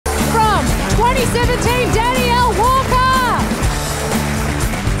2017 Danielle Walker.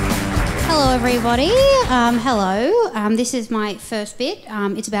 Hello everybody. Hello. This is my first bit.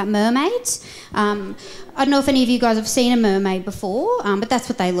 It's about mermaids. I don't know if any of you guys have seen a mermaid before, but that's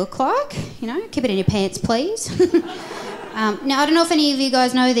what they look like. You know, keep it in your pants, please. Now, I don't know if any of you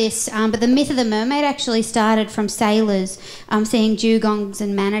guys know this, but the myth of the mermaid actually started from sailors seeing dugongs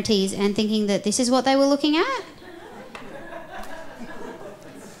and manatees and thinking that this is what they were looking at.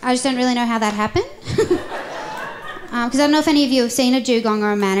 I just don't really know how that happened. Because I don't know if any of you have seen a dugong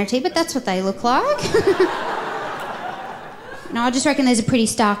or a manatee, but that's what they look like. No, I just reckon there's a pretty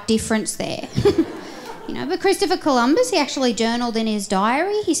stark difference there. You know, but Christopher Columbus, he actually journaled in his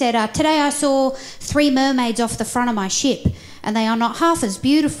diary. He said, today I saw 3 mermaids off the front of my ship, and they are not half as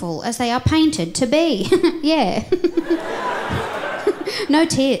beautiful as they are painted to be. Yeah. No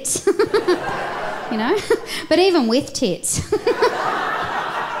tits. You know? But even with tits.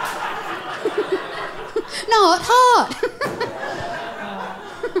 Not hot.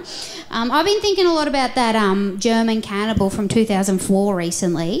 I've been thinking a lot about that German cannibal from 2004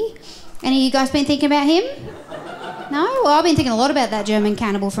 recently. Any of you guys been thinking about him? No? Well, I've been thinking a lot about that German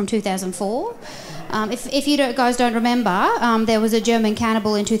cannibal from 2004. If you guys don't remember, there was a German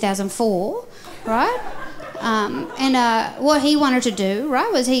cannibal in 2004, right? And what he wanted to do,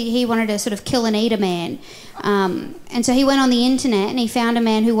 right, was he wanted to sort of kill and eat a man. And so he went on the internet and he found a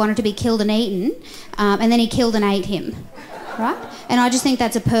man who wanted to be killed and eaten, and then he killed and ate him, right? And I just think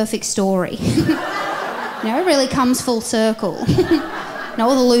that's a perfect story. You know, it really comes full circle. You know,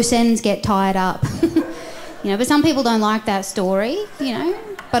 all the loose ends get tied up. You know, but some people don't like that story, you know,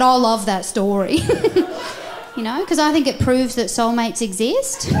 but I love that story. You know, because I think it proves that soulmates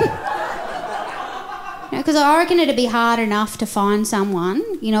exist. Because I reckon it'd be hard enough to find someone,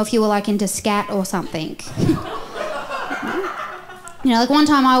 you know, if you were like into scat or something. You know, like one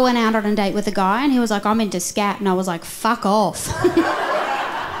time I went out on a date with a guy and he was like, I'm into scat, and I was like, fuck off.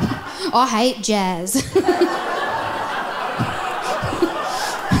 I hate jazz.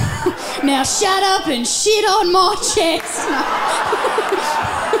 Now shut up and shit on my chest.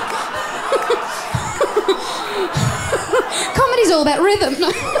 Comedy's all about rhythm.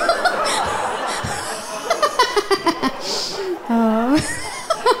 Oh.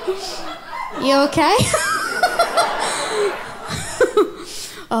 You okay?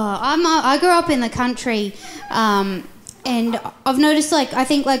 I grew up in the country, and I've noticed, like, I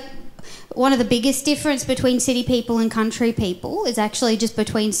think, like, one of the biggest difference between city people and country people is actually just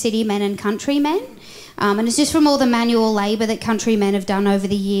between city men and country men. And it's just from all the manual labour that country men have done over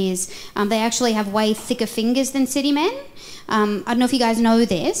the years. They actually have way thicker fingers than city men. I don't know if you guys know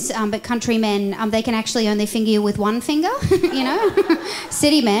this, but country men, they can actually only finger you with one finger, you know?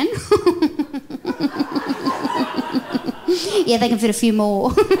 City men. Yeah, they can fit a few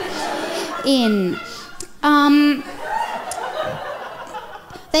more in.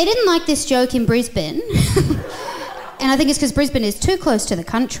 They didn't like this joke in Brisbane. And I think it's because Brisbane is too close to the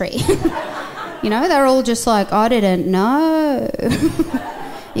country. You know, they're all just like, I didn't know.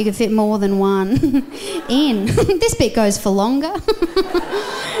 You can fit more than one in. This bit goes for longer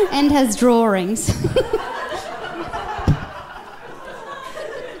and has drawings.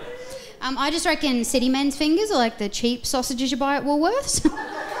 I just reckon city men's fingers are like the cheap sausages you buy at Woolworths.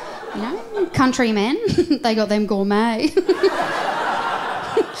 You know, country men, they got them gourmet.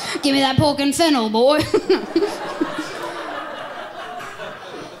 Give me that pork and fennel, boy.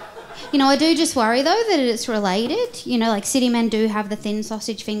 You know, I do just worry, though, that it's related. You know, like, city men do have the thin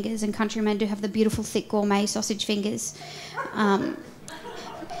sausage fingers and country men do have the beautiful, thick, gourmet sausage fingers. And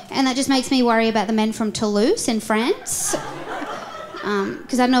that just makes me worry about the men from Toulouse in France.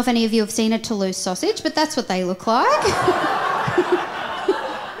 Because I don't know if any of you have seen a Toulouse sausage, but that's what they look like.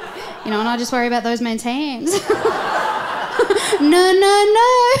 You know, and I just worry about those men's hands. No.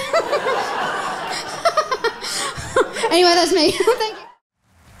 Anyway, that's me. Thank you.